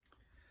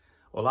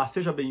Olá,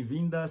 seja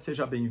bem-vinda,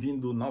 seja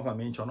bem-vindo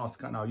novamente ao nosso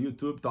canal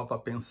YouTube Topa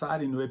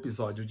Pensar, e no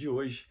episódio de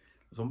hoje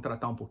nós vamos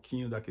tratar um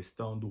pouquinho da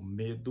questão do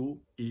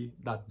medo e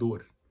da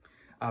dor.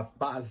 A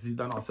base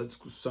da nossa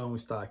discussão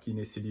está aqui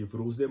nesse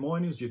livro Os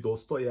Demônios, de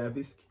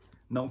Dostoiévski.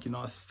 Não que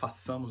nós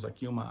façamos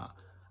aqui uma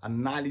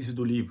análise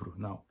do livro,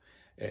 não.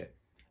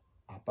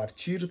 A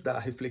partir da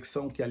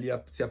reflexão que ali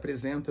se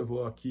apresenta, eu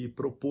vou aqui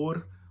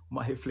propor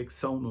uma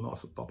reflexão no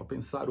nosso Topa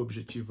Pensar. O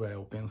objetivo é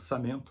o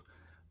pensamento,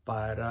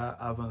 para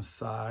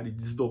avançar e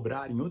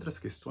desdobrar em outras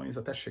questões,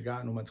 até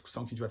chegar numa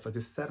discussão que a gente vai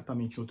fazer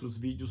certamente em outros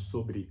vídeos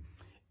sobre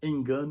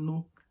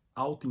engano,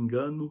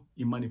 auto-engano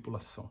e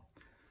manipulação.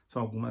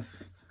 São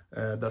algumas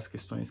das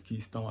questões que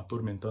estão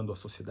atormentando a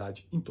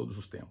sociedade em todos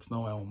os tempos.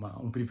 Não é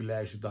um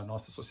privilégio da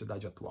nossa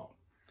sociedade atual.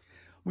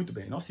 Muito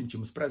bem, nós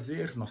sentimos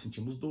prazer, nós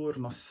sentimos dor,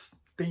 nós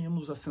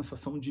temos a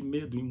sensação de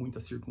medo em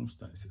muitas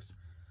circunstâncias.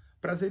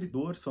 Prazer e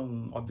dor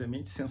são,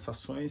 obviamente,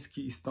 sensações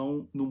que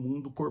estão no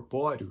mundo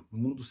corpóreo, no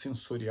mundo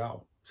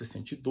sensorial. Você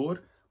sente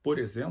dor, por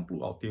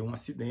exemplo, ao ter um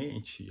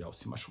acidente, ao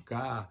se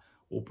machucar,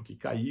 ou porque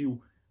caiu,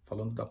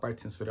 falando da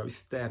parte sensorial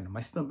externa,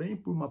 mas também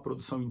por uma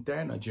produção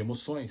interna de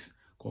emoções,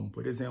 como,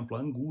 por exemplo, a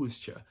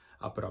angústia,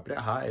 a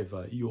própria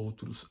raiva e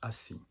outros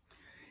assim.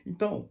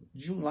 Então,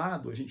 de um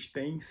lado, a gente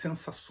tem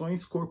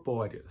sensações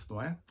corpóreas,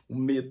 não é? O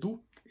medo,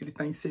 ele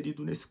está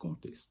inserido nesse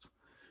contexto.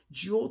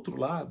 De outro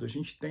lado, a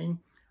gente tem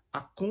a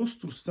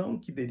construção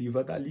que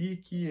deriva dali,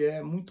 que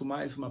é muito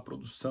mais uma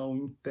produção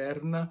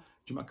interna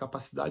de uma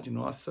capacidade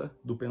nossa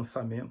do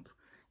pensamento,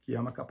 que é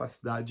uma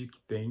capacidade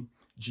que tem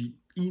de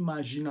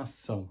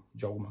imaginação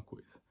de alguma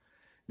coisa.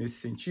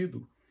 Nesse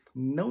sentido,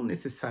 não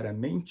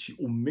necessariamente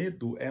o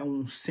medo é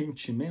um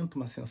sentimento,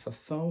 uma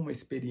sensação, uma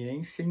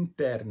experiência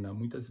interna.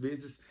 Muitas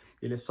vezes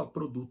ele é só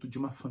produto de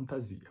uma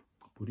fantasia.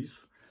 Por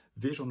isso,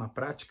 vejam na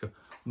prática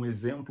um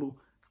exemplo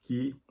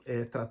que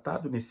é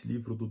tratado nesse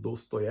livro do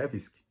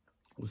Dostoiévski,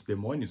 Os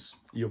Demônios,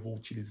 e eu vou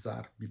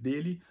utilizar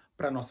dele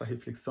para a nossa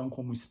reflexão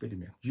como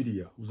experimento.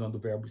 Diria, usando o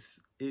verbo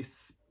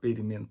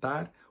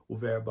experimentar, o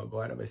verbo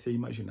agora vai ser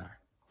imaginar.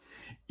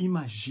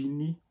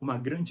 Imagine uma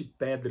grande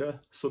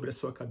pedra sobre a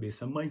sua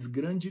cabeça, mas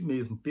grande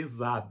mesmo,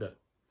 pesada.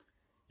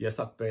 E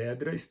essa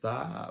pedra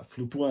está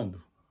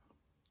flutuando.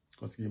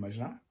 Conseguiu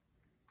imaginar?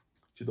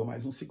 Te dou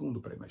mais um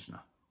segundo para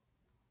imaginar.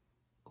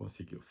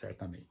 Conseguiu,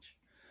 certamente.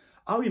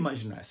 Ao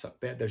imaginar essa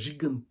pedra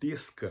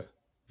gigantesca,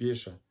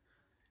 veja,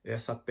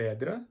 essa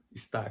pedra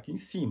está aqui em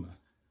cima.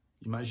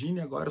 Imagine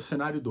agora o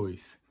cenário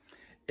 2.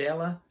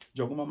 Ela,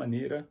 de alguma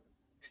maneira,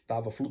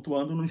 estava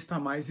flutuando, não está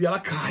mais, e ela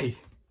cai.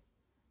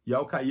 E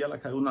ao cair, ela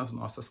caiu nas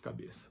nossas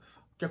cabeças.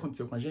 O que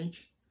aconteceu com a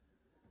gente?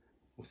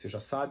 Você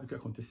já sabe o que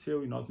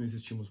aconteceu e nós não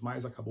existimos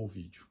mais, acabou o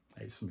vídeo.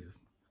 É isso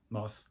mesmo.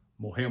 Nós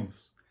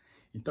morremos.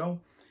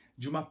 Então,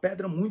 de uma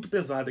pedra muito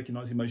pesada que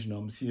nós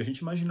imaginamos, se a gente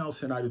imaginar o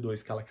cenário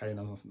 2, que ela cai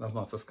nas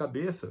nossas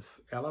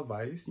cabeças, ela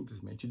vai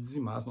simplesmente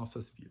dizimar as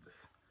nossas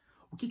vidas.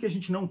 O que a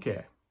gente não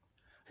quer?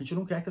 A gente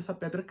não quer que essa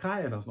pedra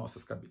caia nas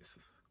nossas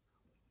cabeças.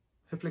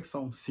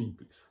 Reflexão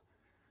simples.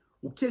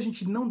 O que a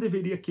gente não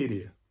deveria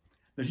querer?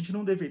 A gente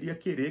não deveria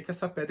querer que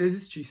essa pedra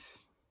existisse.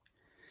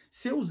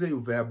 Se eu usei o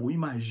verbo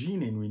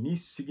imaginem no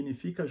início,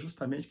 significa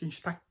justamente que a gente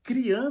está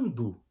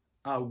criando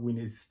algo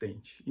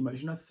inexistente.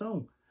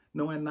 Imaginação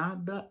não é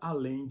nada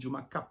além de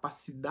uma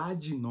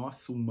capacidade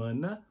nossa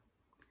humana,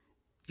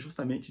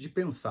 justamente de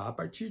pensar a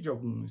partir de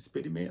algum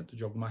experimento,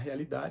 de alguma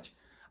realidade,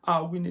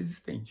 algo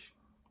inexistente.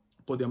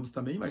 Podemos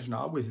também imaginar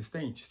algo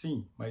existente?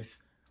 Sim,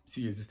 mas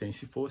se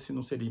existência fosse,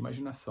 não seria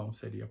imaginação,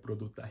 seria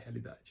produto da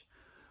realidade.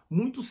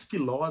 Muitos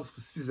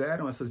filósofos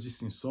fizeram essas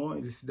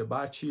distinções, esse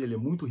debate ele é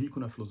muito rico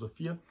na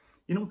filosofia,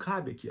 e não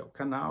cabe aqui ao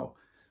canal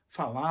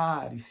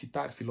falar e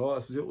citar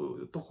filósofos.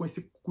 Eu estou com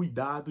esse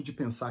cuidado de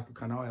pensar que o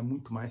canal é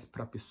muito mais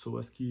para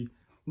pessoas que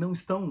não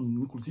estão,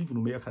 inclusive,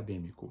 no meio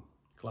acadêmico.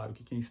 Claro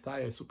que quem está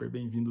é super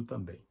bem-vindo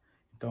também.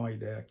 Então a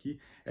ideia aqui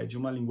é de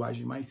uma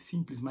linguagem mais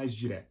simples, mais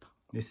direta.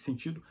 Nesse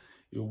sentido,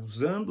 eu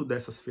usando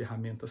dessas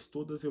ferramentas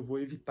todas, eu vou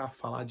evitar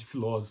falar de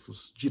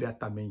filósofos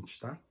diretamente,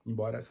 tá?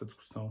 Embora essa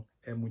discussão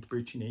é muito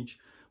pertinente,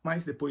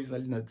 mas depois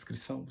ali na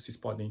descrição vocês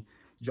podem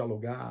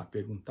dialogar,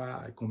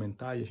 perguntar,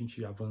 comentar e a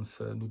gente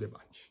avança no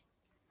debate.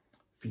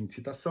 Fim de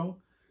citação.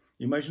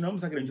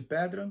 Imaginamos a grande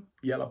pedra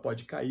e ela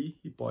pode cair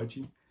e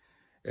pode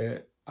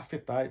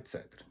afetar,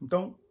 etc.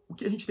 Então, o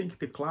que a gente tem que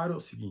ter claro é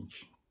o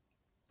seguinte.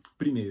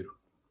 Primeiro,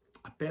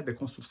 a pedra é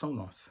construção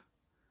nossa.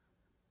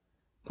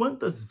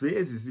 Quantas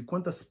vezes e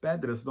quantas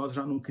pedras nós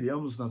já não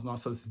criamos nas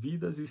nossas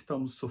vidas e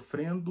estamos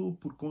sofrendo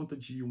por conta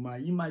de uma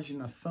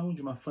imaginação,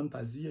 de uma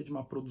fantasia, de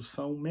uma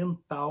produção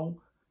mental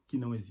que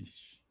não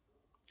existe?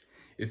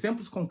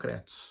 Exemplos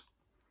concretos.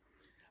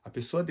 A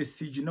pessoa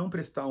decide não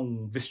prestar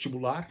um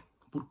vestibular,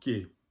 por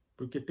quê?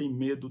 Porque tem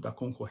medo da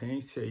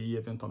concorrência e,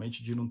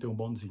 eventualmente, de não ter um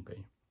bom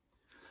desempenho.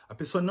 A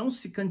pessoa não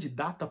se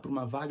candidata para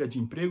uma vaga de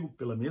emprego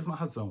pela mesma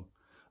razão.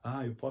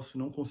 Ah, eu posso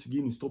não conseguir,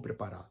 não estou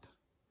preparado.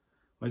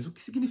 Mas o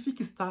que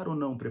significa estar ou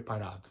não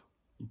preparado?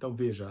 Então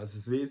veja,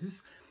 às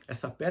vezes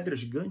essa pedra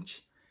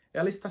gigante,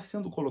 ela está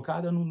sendo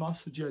colocada no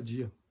nosso dia a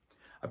dia.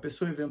 A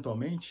pessoa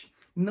eventualmente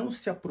Não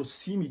se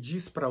aproxime e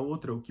diz para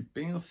outra o que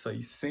pensa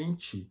e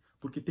sente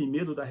porque tem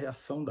medo da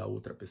reação da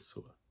outra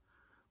pessoa.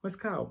 Mas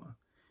calma,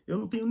 eu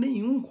não tenho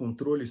nenhum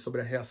controle sobre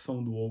a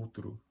reação do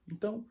outro.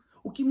 Então,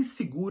 o que me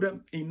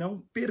segura em não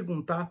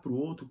perguntar para o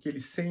outro o que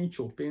ele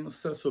sente ou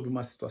pensa sobre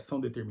uma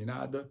situação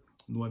determinada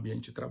no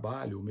ambiente de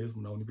trabalho, ou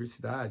mesmo na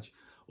universidade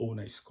ou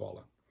na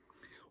escola?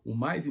 O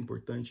mais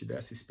importante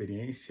dessa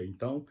experiência,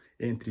 então,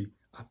 entre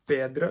a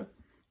pedra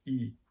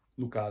e,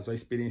 no caso, a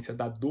experiência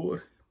da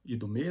dor e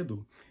do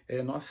medo,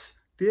 é nós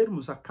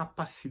termos a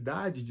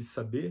capacidade de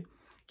saber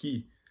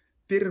que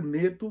ter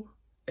medo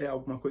é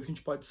alguma coisa que a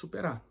gente pode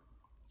superar,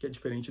 que é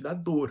diferente da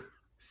dor.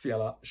 Se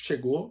ela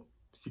chegou,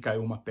 se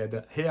caiu uma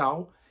pedra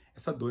real,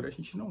 essa dor a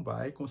gente não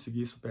vai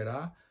conseguir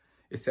superar,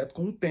 exceto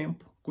com o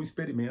tempo, com o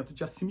experimento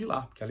de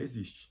assimilar, porque ela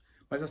existe.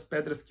 Mas as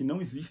pedras que não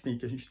existem e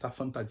que a gente está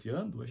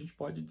fantasiando, a gente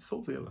pode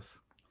dissolvê-las.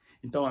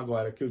 Então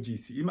agora que eu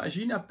disse,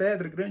 imagine a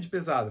pedra grande e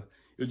pesada,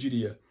 eu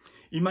diria,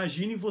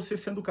 imagine você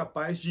sendo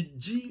capaz de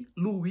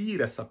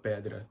diluir essa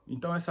pedra.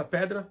 Então essa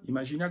pedra,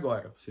 imagine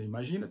agora. Você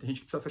imagina, tem gente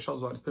que precisa fechar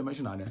os olhos para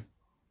imaginar, né?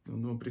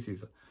 Não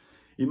precisa.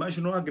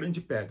 Imaginou a grande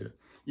pedra.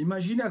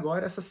 Imagine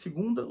agora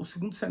o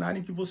segundo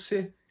cenário em que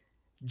você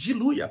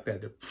dilui a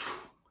pedra.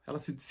 Ela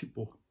se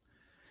dissipou.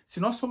 Se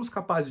nós somos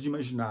capazes de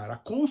imaginar a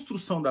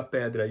construção da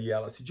pedra e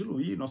ela se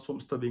diluir, nós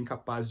somos também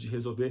capazes de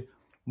resolver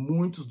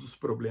muitos dos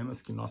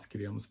problemas que nós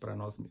criamos para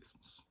nós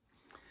mesmos.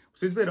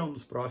 Vocês verão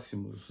nos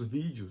próximos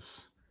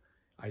vídeos,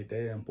 a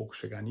ideia é um pouco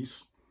chegar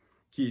nisso,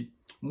 que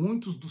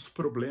muitos dos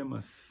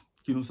problemas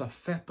que nos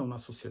afetam na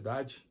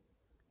sociedade,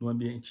 no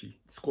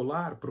ambiente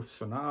escolar,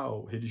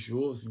 profissional,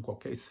 religioso, em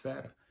qualquer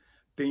esfera,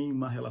 têm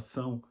uma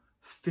relação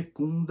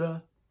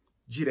fecunda,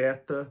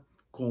 direta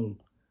com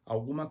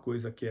alguma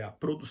coisa que é a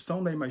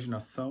produção da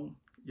imaginação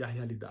e a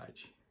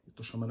realidade. Eu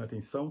estou chamando a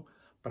atenção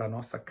para a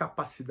nossa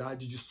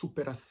capacidade de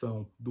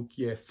superação do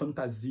que é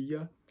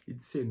fantasia e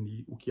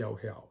discernir o que é o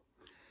real.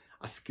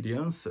 As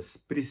crianças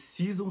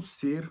precisam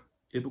ser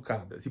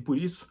educadas e por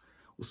isso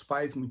os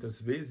pais muitas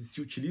vezes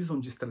se utilizam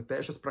de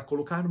estratégias para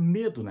colocar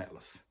medo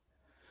nelas.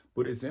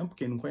 Por exemplo,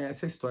 quem não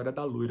conhece a história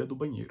da loira do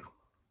banheiro.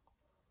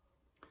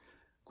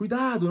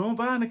 Cuidado, não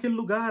vá naquele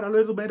lugar, a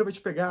loira do banheiro vai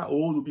te pegar,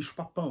 ou do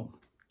bicho-papão,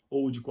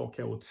 ou de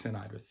qualquer outro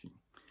cenário assim.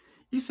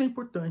 Isso é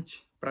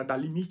importante para dar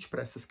limite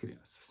para essas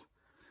crianças.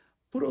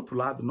 Por outro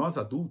lado, nós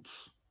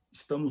adultos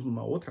estamos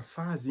numa outra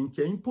fase em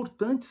que é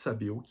importante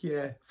saber o que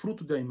é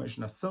fruto da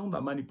imaginação, da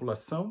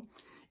manipulação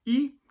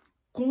e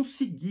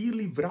conseguir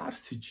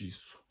livrar-se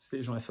disso.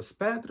 Sejam essas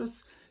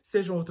pedras,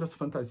 sejam outras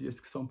fantasias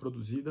que são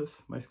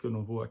produzidas, mas que eu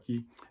não vou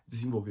aqui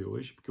desenvolver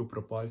hoje, porque o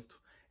propósito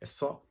é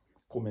só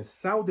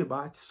começar o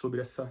debate sobre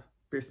essa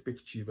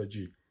perspectiva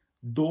de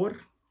dor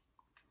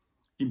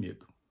e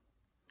medo.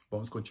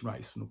 Vamos continuar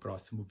isso no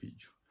próximo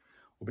vídeo.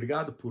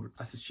 Obrigado por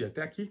assistir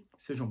até aqui.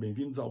 Sejam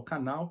bem-vindos ao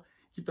canal,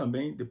 que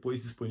também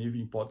depois disponível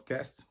em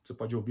podcast. Você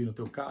pode ouvir no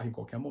teu carro em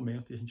qualquer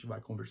momento e a gente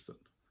vai conversando.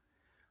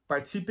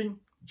 Participem,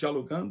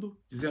 dialogando,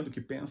 dizendo o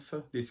que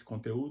pensa desse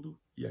conteúdo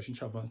e a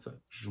gente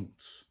avança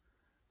juntos.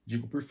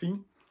 Digo por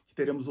fim que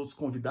teremos outros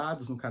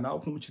convidados no canal,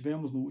 como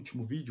tivemos no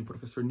último vídeo, o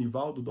professor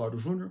Nivaldo Doro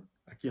Júnior,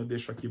 a quem eu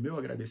deixo aqui o meu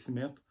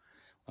agradecimento,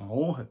 uma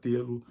honra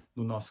tê-lo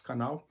no nosso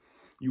canal,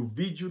 e o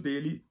vídeo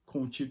dele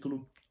com o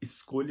título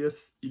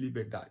Escolhas e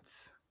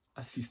Liberdades.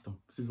 Assistam,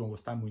 vocês vão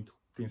gostar muito,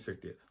 tenho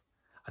certeza.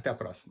 Até a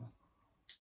próxima.